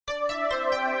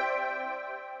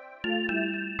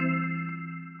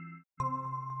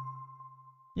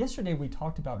Yesterday we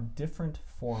talked about different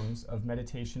forms of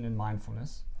meditation and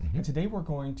mindfulness, and today we're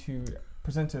going to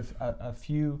present a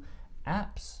few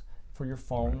apps for your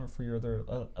phone or for your other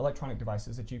electronic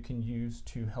devices that you can use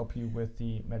to help you with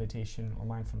the meditation or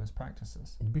mindfulness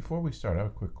practices. Before we start, I have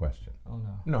a quick question. Oh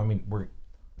no. No, I mean, we're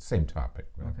same topic.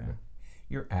 Okay.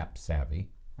 You're app savvy.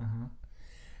 Uh-huh.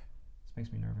 This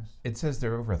makes me nervous. It says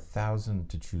there are over 1,000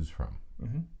 to choose from.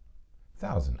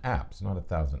 1,000 apps, not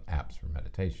 1,000 apps for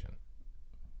meditation.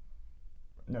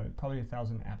 No, probably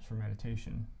 1,000 apps for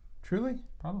meditation. Truly?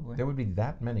 Probably. There would be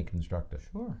that many constructed.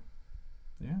 Sure.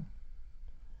 Yeah.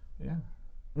 Yeah.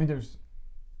 I mean, there's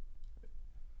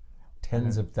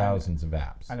tens of thousands of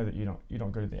apps. I know that you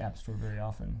don't go to the app store very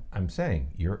often. I'm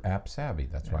saying you're app savvy.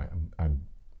 That's why I'm.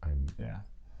 Yeah.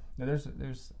 No, there's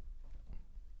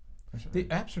The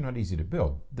apps are not easy to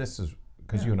build. This is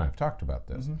because you and I have talked about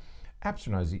this. Apps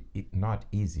are not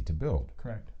easy to build.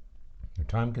 Correct. They're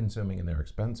time consuming and they're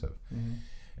expensive.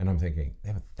 And I'm thinking they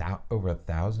have over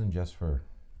 1,000 just for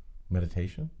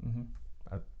meditation.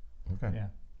 Okay. Yeah.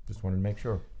 Just wanted to make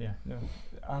sure. Yeah. No.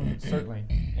 Certainly.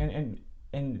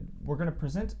 And we're going to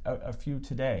present a few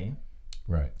today.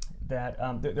 Right. That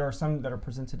there are some that are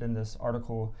presented in this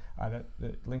article. That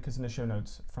the link is in the show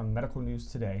notes from Medical News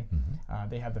Today.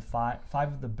 They have the five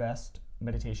of the best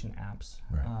meditation apps.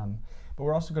 Right. But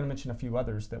we're also going to mention a few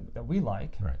others that we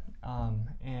like. Right.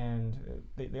 And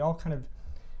they all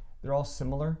they're all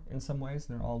similar in some ways,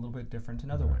 and they're all a little bit different in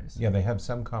other ways. Yeah, they have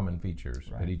some common features,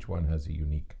 Right. but each one has a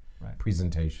unique Right.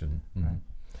 presentation. Right.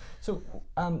 So,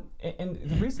 and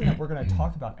the reason that we're going to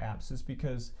talk about apps is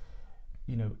because,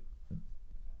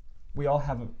 we all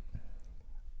have,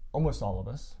 almost all of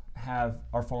us have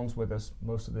our phones with us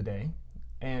most of the day,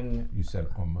 and You said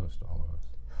almost all of us.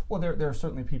 well, there are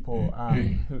certainly people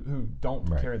who don't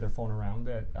carry their phone around.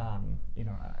 That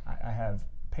I have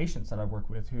patients that I work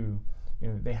with who,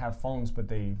 they have phones, but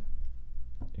they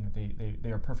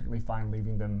are perfectly fine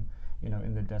leaving them,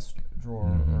 in the desk drawer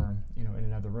or in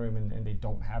another room, and they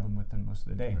don't have them with them most of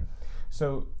the day. Right.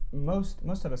 So most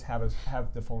of us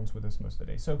have the phones with us most of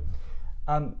the day. So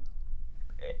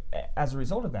as a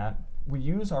result of that, we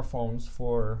use our phones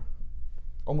for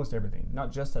almost everything,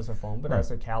 not just as a phone, but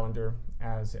as a calendar,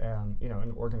 as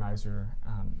an organizer,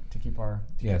 to keep our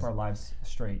lives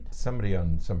straight. Somebody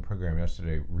on some program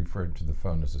yesterday referred to the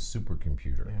phone as a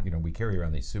supercomputer. Yeah. We carry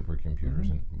around these supercomputers,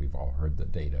 and we've all heard the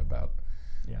data about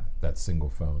that single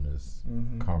phone is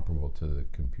comparable to the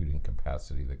computing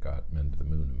capacity that got men to the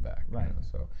moon and back. Right.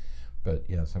 But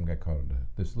some guy called it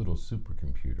this little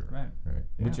supercomputer. Right.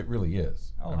 Yeah. Which it really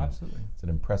is. Oh, absolutely. It's an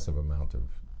impressive amount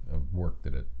of work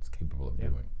that it's capable of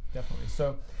doing. Definitely.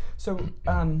 So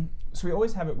we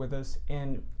always have it with us,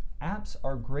 and apps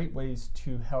are great ways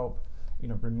to help,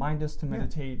 remind us to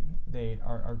meditate. They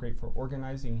are great for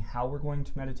organizing how we're going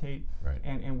to meditate. Right.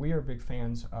 And we are big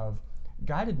fans of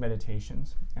guided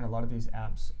meditations, and a lot of these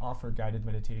apps offer guided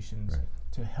meditations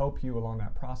to help you along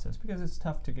that process, because it's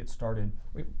tough to get started.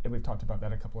 We've talked about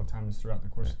that a couple of times throughout the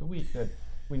course of the week, that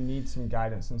we need some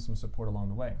guidance and some support along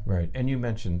the way. Right. And you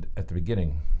mentioned at the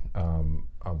beginning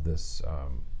of this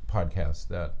podcast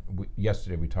that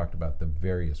yesterday we talked about the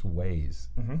various ways,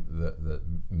 the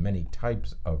many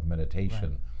types of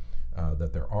meditation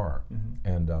that there are.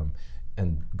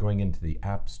 And going into the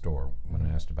app store, when I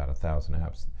asked about 1,000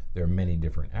 apps, there are many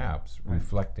different apps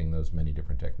reflecting those many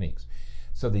different techniques.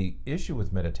 So the issue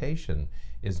with meditation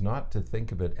is not to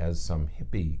think of it as some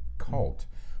hippie cult,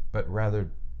 but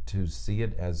rather to see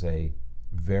it as a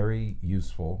very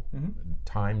useful,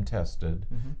 time-tested,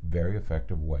 very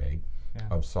effective way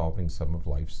of solving some of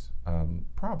life's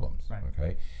problems. Right.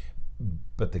 Okay,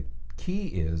 but the key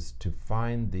is to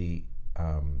find the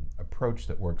approach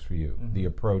that works for you, the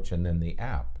approach and then the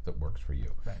app that works for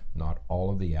you. Right. Not all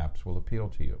of the apps will appeal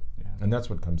to you, and that's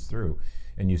what comes through.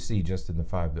 And you see just in the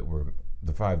five that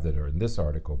are in this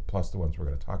article, plus the ones we're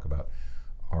going to talk about,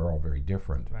 are all very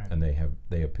different, and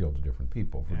they appeal to different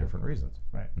people for different reasons.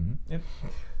 Right. Yep.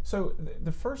 So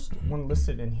the first one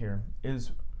listed in here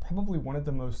is probably one of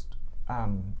the most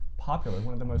popular,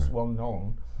 one of the most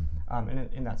well-known,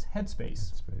 and that's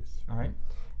Headspace. All right.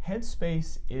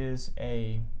 Headspace is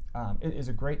a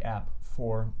great app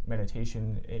for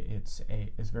meditation. It's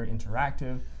very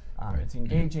interactive. It's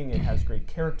engaging. It has great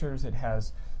characters. It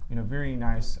has very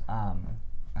nice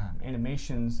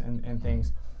animations and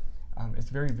things. It's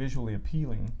very visually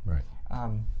appealing. Right.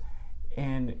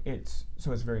 And it's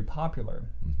very popular.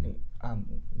 And,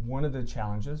 one of the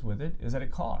challenges with it is that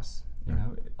it costs.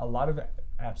 A lot of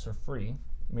apps are free.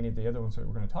 Many of the other ones that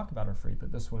we're going to talk about are free,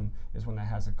 but this one is one that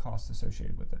has a cost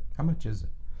associated with it. How much is it?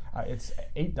 It's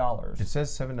 $8. It says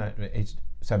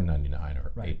 $7.99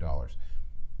 or $8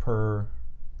 per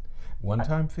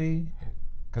one-time fee,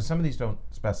 because some of these don't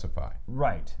specify.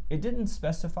 Right. It didn't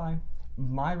specify.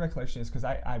 My recollection is, because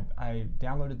I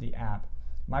downloaded the app,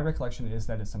 my recollection is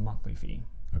that it's a monthly fee.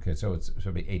 Okay, so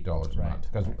it'll be $8 a month.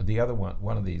 Because the other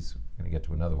one of these, I'm going to get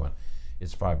to another one,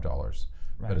 is $5.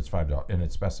 But it's $5, and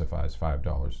it specifies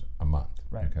 $5 a month.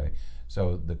 Right. Okay,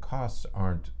 so the costs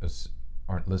aren't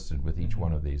listed with each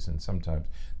one of these, and sometimes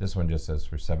this one just says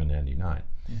for $7.99.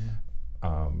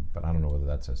 But I don't know whether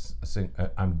that's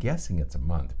I'm guessing it's a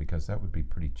month, because that would be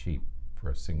pretty cheap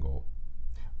for a single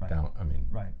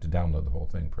to download the whole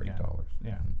thing for $8.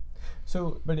 Yeah.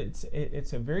 So, but it's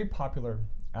a very popular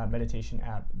meditation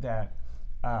app that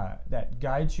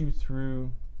guides you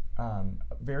through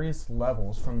various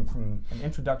levels, from an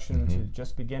introduction to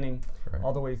just beginning,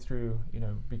 all the way through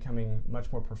becoming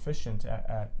much more proficient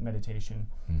at meditation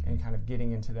and kind of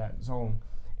getting into that zone.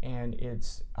 And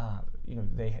it's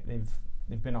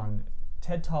they've been on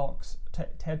TED Talks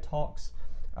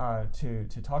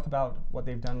to talk about what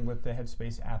they've done with the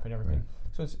Headspace app and everything.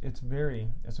 So it's a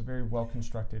very well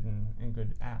constructed and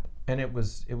good app. And it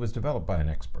was developed by an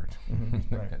expert.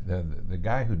 Right. The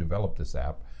guy who developed this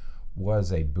app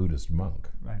was a Buddhist monk.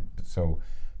 Right. So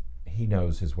he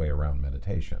knows his way around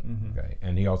meditation. Okay.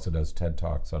 And he also does TED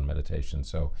Talks on meditation.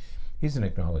 So he's an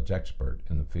acknowledged expert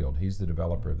in the field. He's the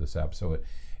developer of this app. So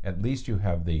at least you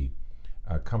have the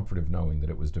comfort of knowing that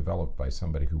it was developed by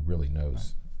somebody who really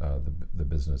knows the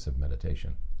business of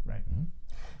meditation. Right.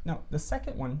 Now, the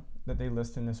second one that they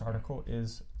list in this article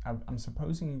is, I'm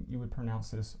supposing you would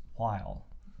pronounce this While,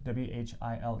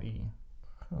 W-H-I-L-E.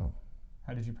 Oh.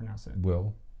 How did you pronounce it?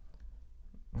 Will.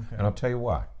 Okay. And I'll tell you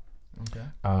why.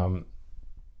 Okay.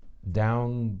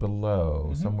 Down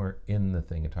below, somewhere in the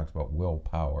thing, it talks about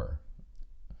willpower.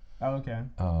 Oh, okay.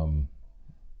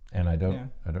 And I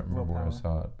don't remember where I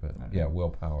saw it, but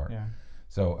willpower. Yeah.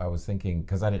 So I was thinking,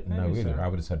 because I didn't know either, I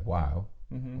would have said wow,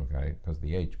 okay, because of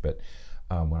the H. But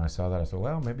when I saw that, I said,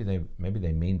 well, maybe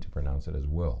they mean to pronounce it as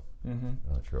will. I'm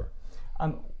not sure.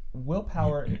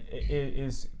 Willpower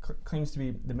claims to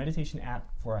be the meditation app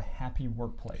for a happy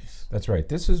workplace. That's right.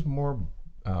 This is more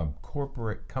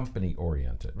corporate company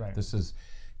oriented. Right. This is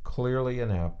clearly an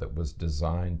app that was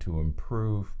designed to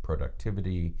improve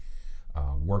productivity,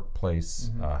 workplace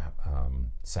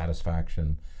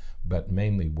satisfaction, but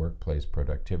mainly workplace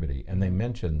productivity. And they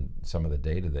mentioned some of the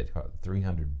data. They got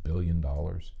 $300 billion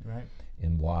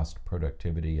in lost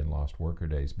productivity and lost worker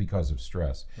days because of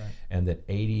stress. Right. And that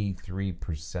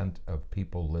 83% of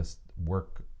people list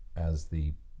work as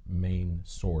the main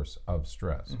source of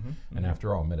stress. And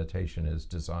after all, meditation is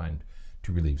designed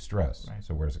to relieve stress. Right.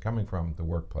 So where's it coming from? The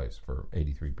workplace for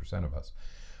 83% of us.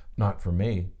 Not for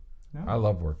me. No. I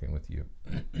love working with you.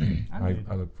 I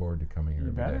look forward to coming here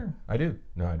every day. I do.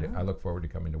 No, I do. I look forward to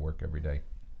coming to work every day.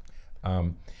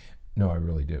 No, I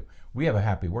really do. We have a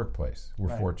happy workplace.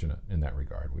 We're fortunate in that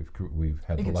regard. We've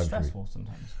had the luxury. It gets stressful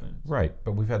sometimes. Right,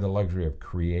 but we've had the luxury of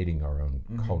creating our own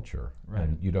culture,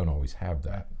 and you don't always have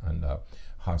that. And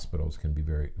hospitals can be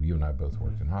you and I both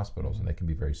worked in hospitals, and they can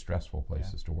be very stressful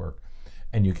places to work.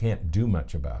 And you can't do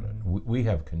much about it. We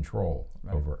have control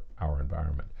over our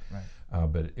environment.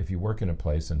 Right. But if you work in a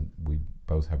place, and we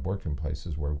both have worked in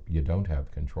places where you don't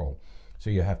have control, so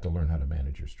you have to learn how to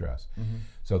manage your stress.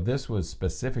 So this was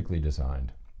specifically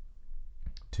designed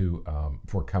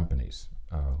for companies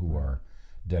who are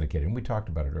dedicated. And we talked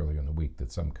about it earlier in the week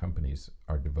that some companies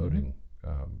are devoting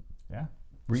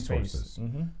resources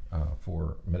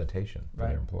for meditation for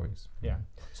their employees. Yeah.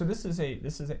 So this is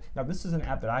an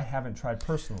app that I haven't tried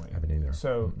personally. I haven't either.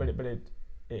 So, but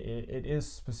it is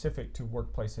specific to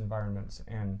workplace environments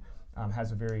and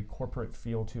has a very corporate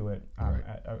feel to it,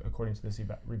 according to this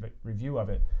review of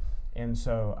it. And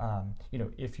so,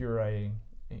 if you're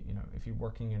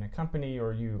working in a company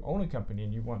or you own a company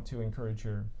and you want to encourage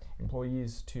your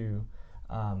employees to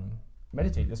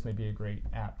meditate, this may be a great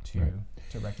app to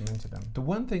recommend to them. The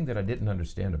one thing that I didn't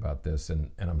understand about this,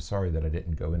 and I'm sorry that I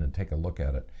didn't go in and take a look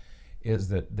at it, is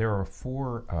that there are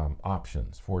four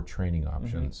training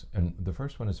options. And the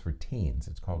first one is for teens.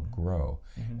 It's called Grow.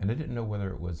 And I didn't know whether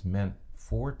it was meant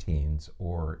for teens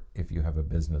or if you have a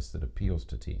business that appeals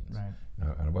to teens. Right.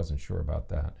 And I wasn't sure about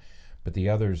that. But the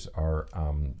others are,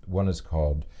 one is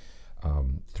called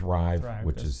Thrive,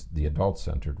 which is the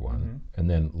adult-centered one, and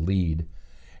then Lead.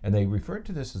 And they referred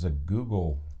to this as a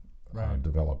Google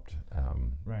developed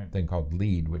thing called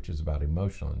Lead, which is about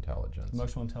emotional intelligence.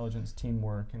 Emotional intelligence,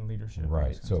 teamwork, and leadership.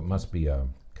 Right. So it must be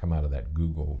come out of that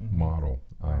Google model.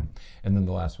 And then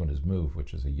the last one is Move,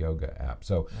 which is a yoga app.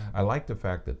 So I like the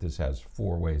fact that this has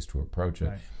four ways to approach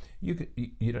it. You could,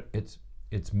 you know,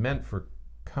 it's meant for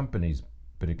companies,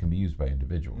 but it can be used by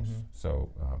individuals. So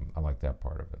I like that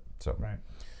part of it. So right.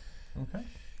 Okay.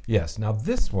 Yes. Now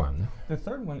this one. The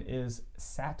third one is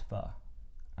Sattva.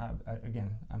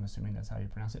 Again, I'm assuming that's how you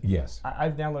pronounce it. Yes.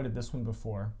 I've downloaded this one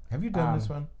before. Have you done this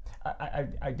one?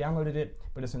 I downloaded it,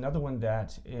 but it's another one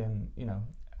that, you know,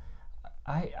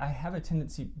 I have a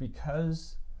tendency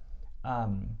because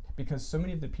so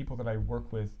many of the people that I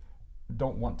work with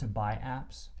don't want to buy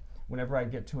apps. Whenever I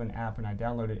get to an app and I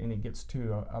download it and it gets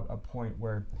to a point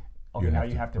where now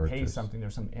you have to pay something,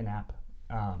 there's some in-app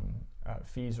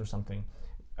fees or something,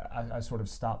 I sort of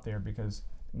stop there because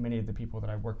many of the people that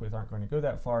I work with aren't going to go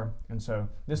that far, and so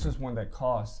this is one that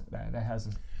costs, that has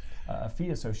a fee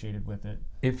associated with it.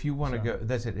 If you want to go,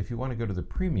 that's it. If you want to go to the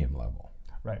premium level,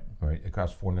 right, it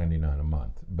costs $4.99 a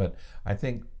month. But I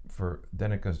think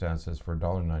then it goes down and says for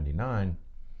 $1.99,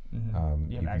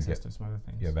 you have access to some other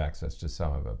things. You have access to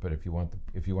some of it, but if you want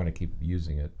to keep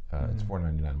using it, it's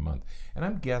 $4.99 a month. And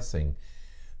I'm guessing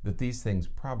that these things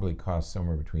probably cost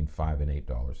somewhere between $5 and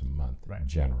 $8 a month,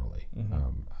 generally.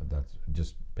 That's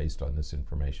just based on this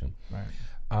information.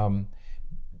 Right.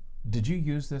 Did you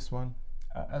use this one?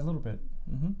 A little bit.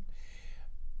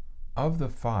 Of the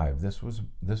 5, this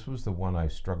was the one I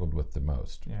struggled with the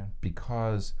most. Yeah.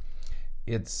 Because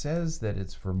it says that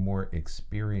it's for more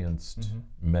experienced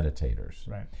meditators.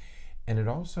 Right. And it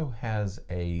also has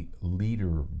a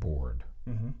leaderboard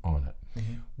on it,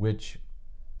 which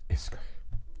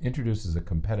introduces a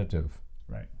competitive.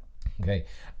 Right. Okay.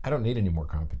 I don't need any more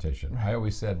competition. Right. I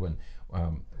always said when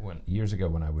years ago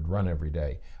when I would run every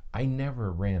day, I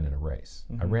never ran in a race.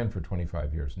 I ran for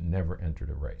 25 years, never entered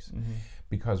a race,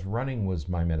 because running was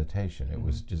my meditation. It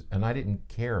was just, and I didn't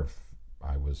care if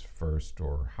I was first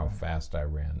or how fast I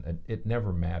ran. It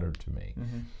never mattered to me.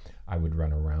 I would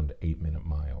run around 8-minute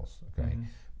miles, okay?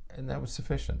 And that was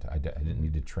sufficient. I didn't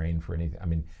need to train for anything. I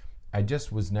mean, I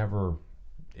just was never,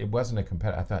 it wasn't a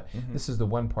competitive. I thought, this is the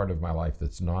one part of my life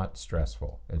that's not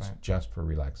stressful. It's just for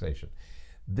relaxation.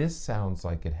 This sounds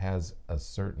like it has a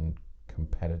certain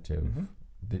competitive.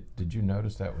 Did you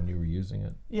notice that when you were using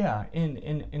it? Yeah,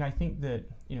 and I think that,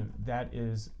 you know, that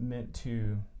is meant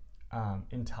to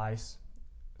entice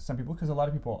some people, because a lot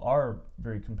of people are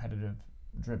very competitive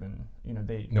driven. You know,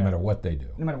 no matter what they do.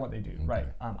 No matter what they do, right?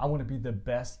 I want to be the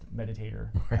best meditator.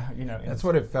 You know, that's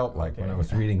what it felt like when I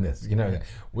was reading this. You know,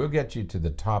 we'll get you to the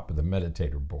top of the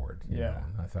meditator board. You know?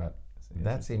 I thought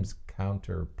that seems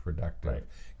counterproductive,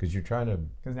 because you're trying to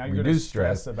now you're reduce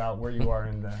stress about where you are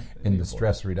in the in the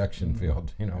stress reduction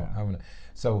field. You know,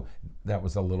 so that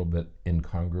was a little bit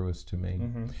incongruous to me.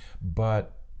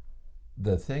 But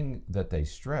the thing that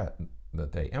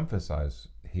they emphasize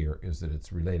here is that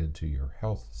it's related to your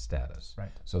health status.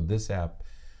 Right. So this app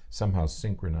somehow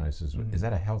synchronizes. Is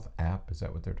that a health app? Is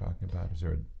that what they're talking about? Is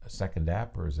there a second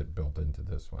app, or is it built into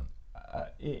this one?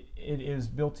 It is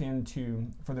built into,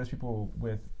 for those people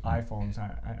with iPhones.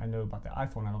 I know about the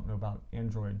iPhone. I don't know about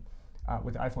Android.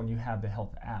 With the iPhone, you have the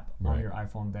health app on your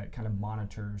iPhone that kind of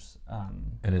monitors.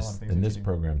 And this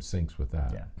program syncs with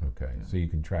that. Yeah. Okay. Yeah. So you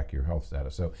can track your health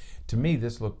status. So to me,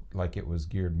 this looked like it was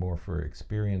geared more for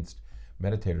experienced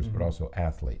meditators, but also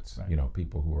athletes. You know,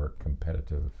 people who are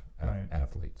competitive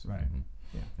athletes. Right.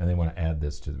 Yeah. And they want to add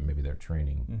this to maybe their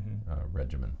training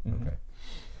regimen. Okay.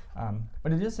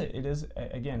 But it is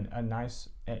again a nice.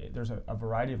 There's a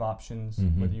variety of options,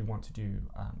 whether you want to do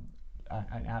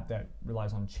an app that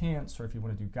relies on chants, or if you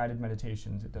want to do guided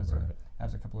meditations. It does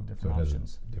has a couple of different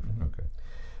options. Okay.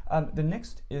 The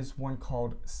next is one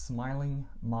called Smiling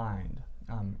Mind.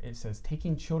 It says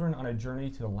taking children on a journey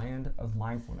to the land of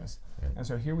mindfulness. And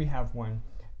so here we have one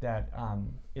that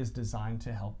is designed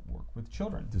to help work with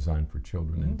children. Designed for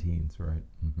children and teens, right?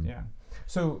 Yeah.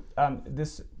 So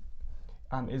this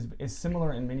is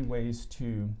similar in many ways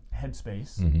to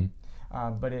Headspace,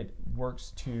 but it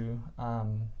works to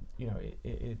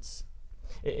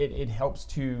it helps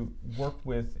to work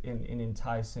with and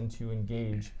entice and to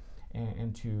engage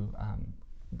and to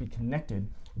be connected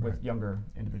with younger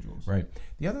individuals. Right.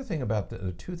 The other thing about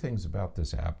the two things about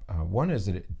this app, one is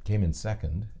that it came in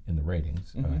second in the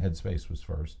ratings. Headspace was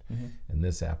first, and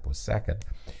this app was second.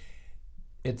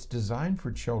 It's designed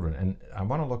for children, and I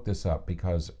want to look this up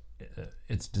because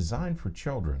it's designed for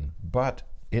children, but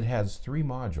it has 3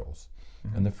 modules.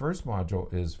 And the first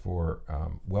module is for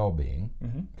well-being,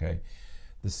 okay?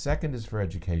 The second is for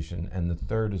education, and the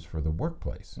third is for the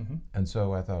workplace. And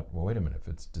so I thought, well, wait a minute, if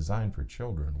it's designed for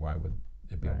children, why would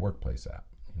it be a workplace app?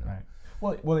 You know?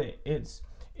 Right. Well,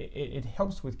 it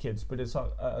helps with kids, but it's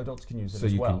adults can use it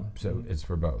as well. So it's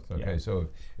for both. Okay, so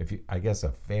if you, I guess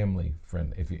a family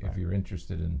friend, if you're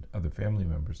interested in other family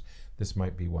members, this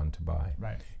might be one to buy.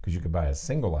 Right. Because you could buy a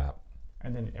single app.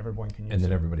 And then everyone can use it. And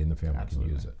then everybody in the family can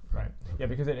use it. Right. Okay. Yeah,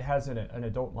 because it has an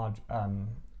adult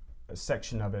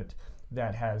section of it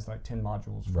that has like 10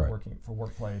 modules for for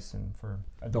workplace and for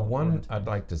adult. The one I'd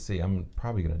like to see, I'm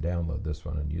probably going to download this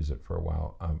one and use it for a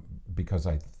while because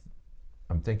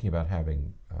I'm thinking about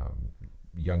having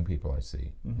young people I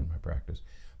see in my practice,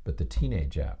 but the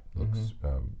teenage app looks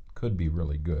could be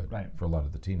really good for a lot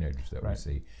of the teenagers that we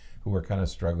see who are kind of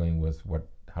struggling with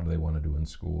how do they want to do in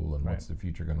school and what's the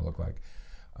future going to look like.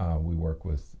 We work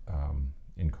with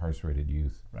incarcerated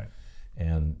youth,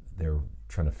 and they're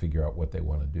trying to figure out what they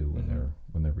want to do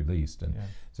when they're released, and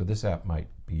so this app might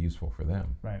be useful for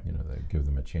them. You know, they give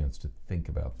them a chance to think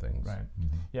about things.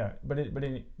 Yeah, but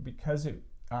because it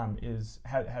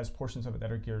has portions of it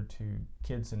that are geared to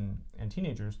kids and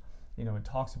teenagers. You know, it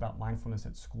talks about mindfulness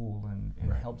at school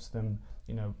and helps them,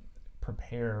 you know,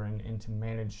 prepare and to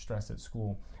manage stress at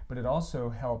school. But it also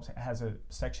has a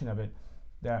section of it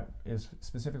that is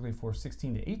specifically for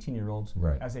 16 to 18-year-olds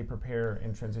as they prepare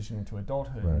and transition into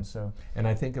adulthood. And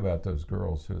I think about those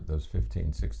girls, those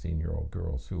 15, 16-year-old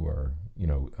girls who are, you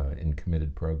know, in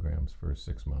committed programs for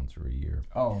 6 months or a year.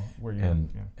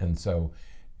 And so,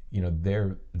 you know,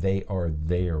 they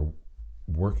are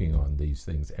working on these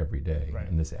things every day,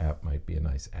 and this app might be a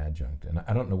nice adjunct. And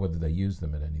I don't know whether they use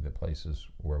them at any of the places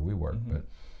where we work, but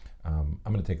I'm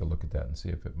going to take a look at that and see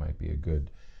if it might be a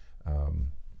good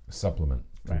supplement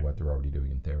to what they're already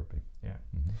doing in therapy.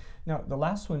 Now, the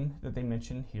last one that they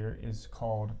mention here is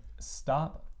called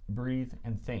Stop, Breathe,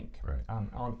 and Think.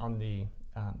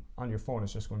 On your phone,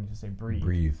 it's just going to say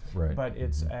breathe. But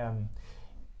it's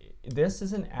this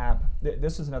is an app.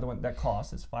 This is another one that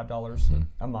costs. It's $5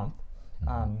 a month.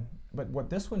 But what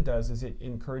this one does is it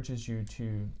encourages you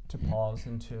to pause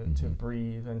and to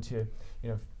breathe and to, you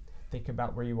know, think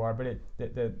about where you are. But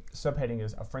the subheading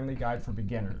is a friendly guide for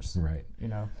beginners. You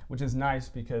know, which is nice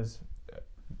because,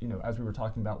 you know, as we were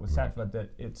talking about with Sattva, that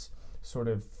it's sort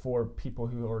of for people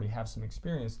who already have some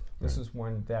experience. This is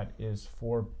one that is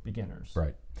for beginners.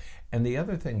 And the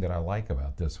other thing that I like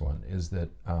about this one is that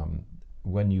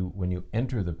when you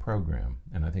enter the program,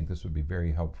 and I think this would be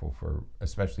very helpful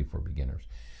especially for beginners,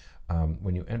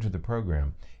 when you enter the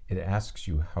program, it asks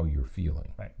you how you're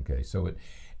feeling. Okay, so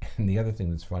and the other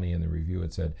thing that's funny in the review,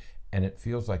 it said, and it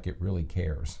feels like it really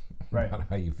cares about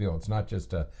how you feel. It's not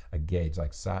just a gauge.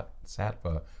 Like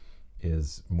Sattva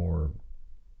is more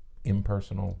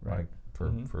impersonal, like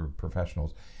for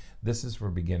professionals. This is for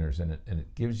beginners, and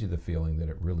it gives you the feeling that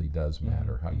it really does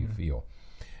matter how you feel.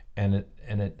 And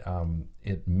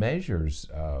it measures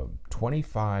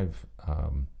 25.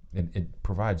 It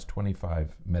provides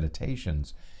 25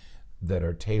 meditations that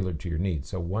are tailored to your needs.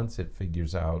 So once it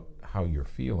figures out how you're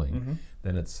feeling,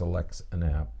 then it selects an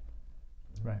app,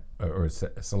 or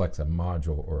selects a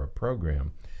module or a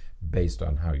program based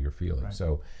on how you're feeling.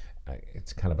 So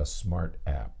it's kind of a smart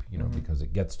app, you know, because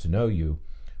it gets to know you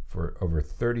for over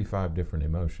 35 different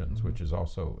emotions, which is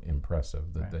also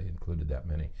impressive that they included that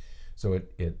many. So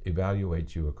it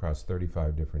evaluates you across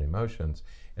 35 different emotions,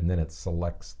 and then it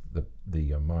selects the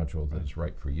module that is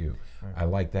right for you. I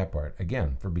like that part.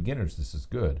 Again, for beginners, this is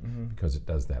good because it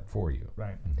does that for you.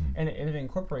 And it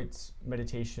incorporates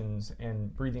meditations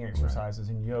and breathing exercises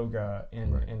and yoga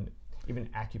and even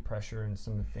acupressure and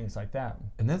some things like that.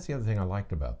 And that's the other thing I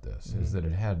liked about this is that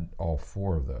it had all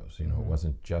four of those. You know, it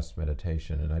wasn't just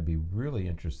meditation. And I'd be really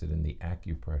interested in the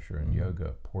acupressure and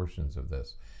yoga portions of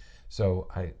this. So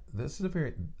this is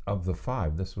of the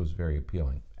five, this was very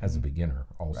appealing as a beginner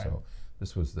also.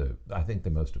 This was I think the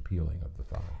most appealing of the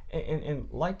five. And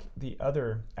like the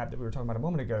other app that we were talking about a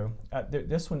moment ago,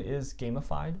 this one is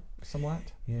gamified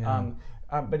somewhat.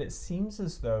 But it seems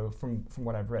as though from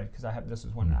what I've read, because this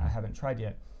is one I haven't tried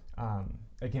yet,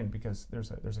 again, because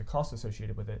there's a cost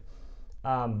associated with it.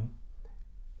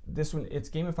 This one, it's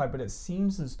gamified, but it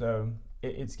seems as though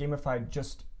it's gamified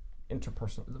just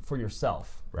interpersonal for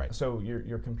yourself. So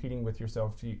you're competing with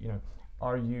yourself. It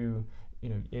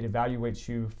evaluates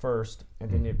you first, and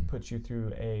then it puts you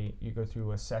through you go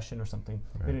through a session or something.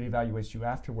 Then it evaluates you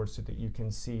afterwards so that you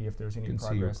can see if there's any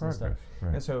progress and stuff.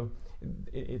 And so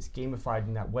it's gamified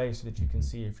in that way so that you can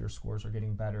see if your scores are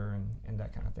getting better and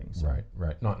that kind of thing. So.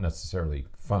 Not necessarily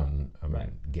fun.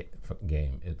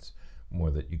 Game. It's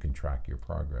more that you can track your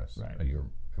progress.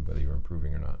 Whether you're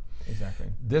improving or not. Exactly.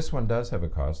 This one does have a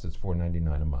cost. It's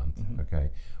 $4.99 a month,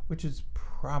 which is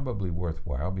probably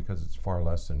worthwhile because it's far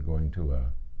less than going to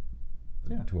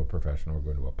a professional or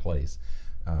going to a place.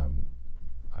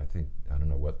 I think, I don't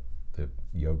know what the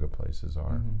yoga places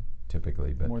are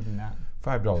typically, but more than that.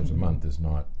 $5 a month is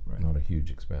not a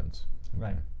huge expense. Okay.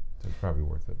 Right. So it's probably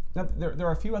worth it. Now, there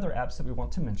are a few other apps that we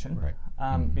want to mention,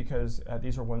 because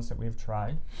these are ones that we've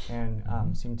tried and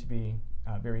seem to be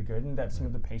very good, and that some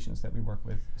of the patients that we work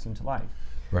with seem to like.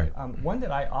 Right. One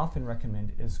that I often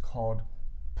recommend is called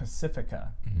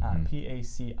Pacifica,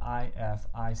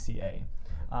 Pacifica.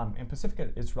 And Pacifica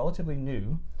is relatively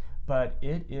new, but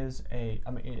it is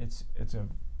it's a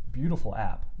beautiful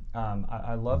app.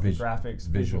 I love the graphics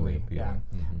visually. Yeah.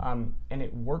 And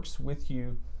it works with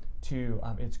you to,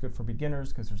 it's good for beginners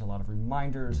because there's a lot of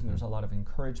reminders and there's a lot of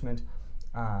encouragement.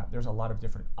 There's a lot of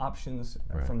different options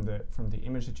from the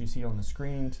image that you see on the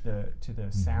screen to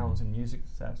the sounds and music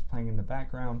that's playing in the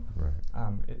background.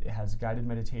 It has guided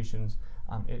meditations.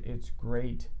 It's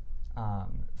great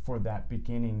for that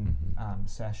beginning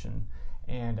session,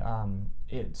 and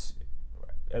it's,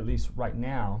 at least right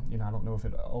now, I don't know if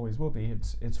it always will be.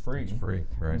 It's free. It's free,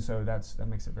 right? And so that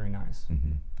makes it very nice.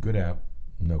 Good app,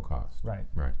 no cost. Right.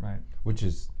 Which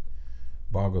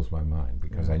boggles my mind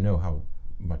because I know how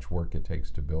much work it takes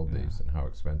to build these and how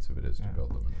expensive it is to build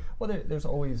them. Well, there's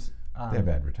always they have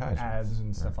advertisements, ads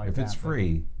and stuff like that. If it's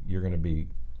free, you're going to be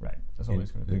There's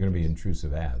always going to be. They're going to be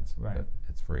intrusive ads. Right. But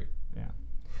it's free. Yeah.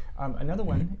 Another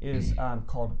one is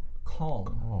called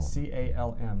Calm,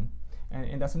 CALM.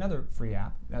 And that's another free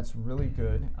app that's really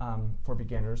good for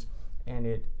beginners,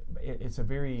 and it's a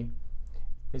very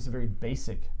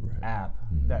basic app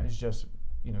that is just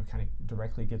kind of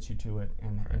directly gets you to it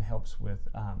and helps with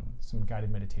some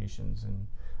guided meditations and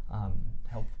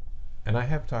help. And I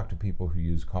have talked to people who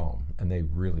use Calm, and they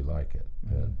really like it.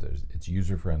 It's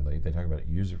user friendly. They talk about it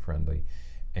user friendly,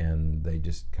 and they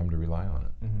just come to rely on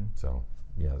it. So.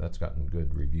 Yeah, that's gotten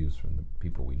good reviews from the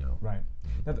people we know. Right.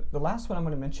 Now, the last one I'm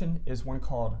going to mention is one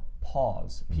called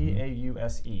Pause,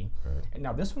 Pause. And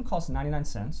now, this one costs 99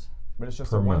 cents, but it's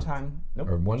just a one-time. Nope.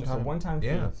 Or a one-time fee.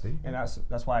 Yeah, see? And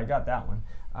that's why I got that one,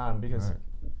 because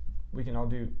we can all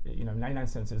do. 99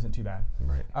 cents isn't too bad.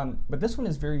 Right. But this one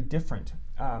is very different.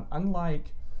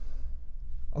 Unlike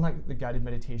the guided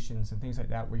meditations and things like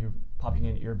that, where you're popping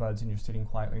in earbuds and you're sitting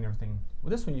quietly and everything.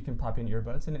 Well, this one you can pop in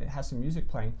earbuds and it has some music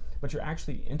playing, but you're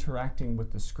actually interacting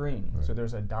with the screen. So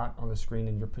there's a dot on the screen,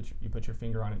 and you put your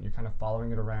finger on it, and you're kind of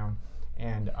following it around.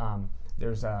 And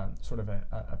there's a sort of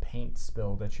a paint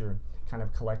spill that you're kind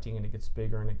of collecting, and it gets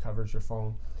bigger and it covers your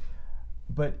phone.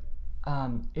 But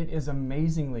it is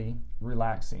amazingly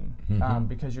relaxing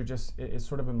because it's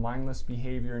sort of a mindless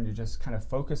behavior, and you're just kind of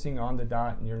focusing on the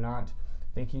dot, and you're not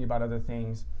thinking about other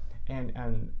things.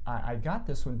 And I got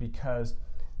this one because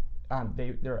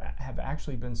there have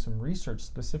actually been some research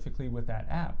specifically with that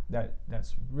app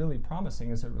that's really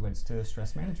promising as it relates to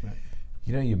stress management.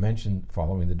 You mentioned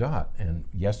following the dot, and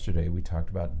yesterday we talked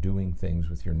about doing things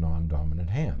with your non-dominant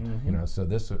hand. So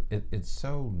it's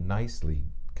so nicely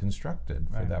constructed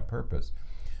for that purpose,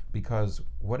 because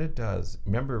what it does,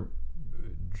 remember,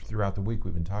 throughout the week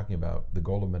we've been talking about the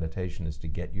goal of meditation is to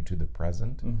get you to the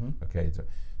present, okay,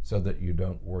 so that you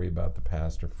don't worry about the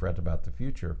past or fret about the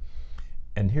future.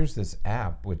 And here's this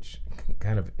app which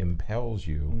kind of impels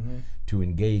you to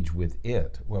engage with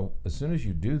it. Well, as soon as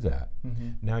you do that,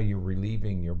 now you're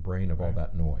relieving your brain of all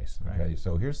that noise, okay?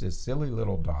 So here's this silly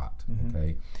little dot,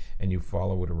 okay? And you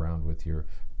follow it around with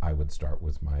I would start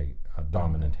with my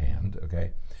dominant hand,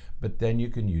 okay? But then you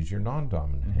can use your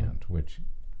non-dominant hand, which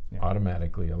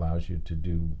automatically allows you to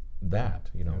do that,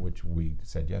 which we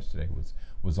said yesterday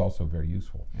was also very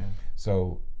useful.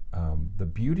 So the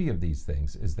beauty of these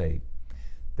things is they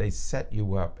set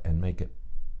you up and make it,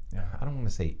 I don't want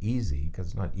to say easy, because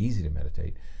it's not easy to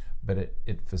meditate, but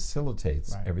it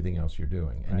facilitates everything else you're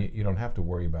doing. And you don't have to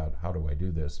worry about, how do I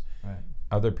do this?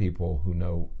 Other people who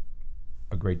know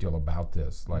a great deal about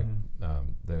this, like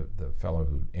the fellow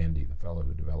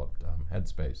who developed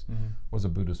Headspace, was a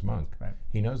Buddhist monk.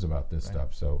 He knows about this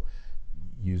stuff, so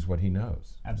use what he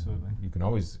knows. Absolutely. You can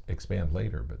always expand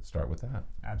later, but start with that.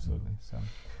 Absolutely. So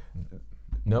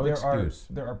no excuse.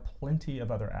 There are plenty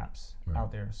of other apps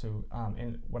out there. So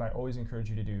and what I always encourage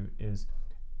you to do is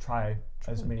try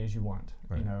as many as you want.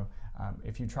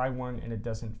 If you try one and it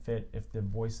doesn't fit, if the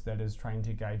voice that is trying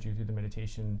to guide you through the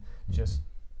meditation just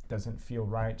doesn't feel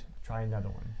right, try another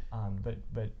one.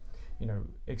 But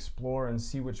explore and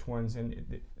see which ones,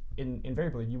 and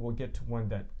invariably you will get to one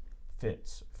that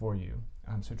fits for you.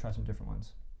 So try some different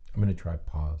ones. I'm going to try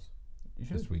Pause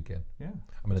this weekend. Yeah,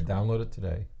 I'm going to download it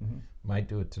today. Might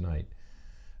do it tonight,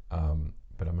 but I'm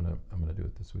going to do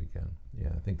it this weekend. Yeah,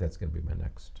 I think that's going to be my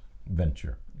next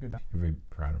venture. Good. You're very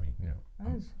proud of me.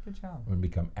 Nice. Good job. I'm going to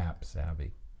become app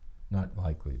savvy. Not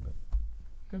likely, but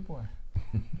Good boy.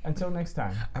 Until next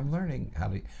time. I'm learning how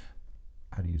to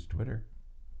use Twitter.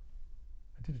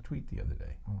 I did a tweet the other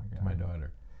day to my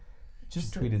daughter. She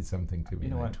tweeted something to me,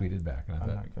 and I tweeted back, and I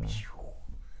thought,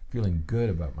 feeling good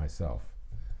about myself.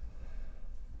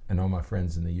 And all my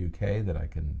friends in the UK that I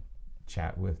can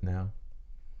chat with now.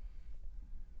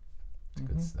 It's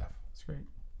good stuff. It's great.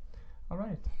 All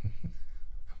right.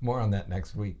 More on that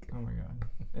next week. Oh my God.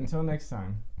 Until next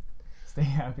time, stay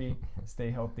happy,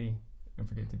 stay healthy, don't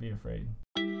forget to be afraid.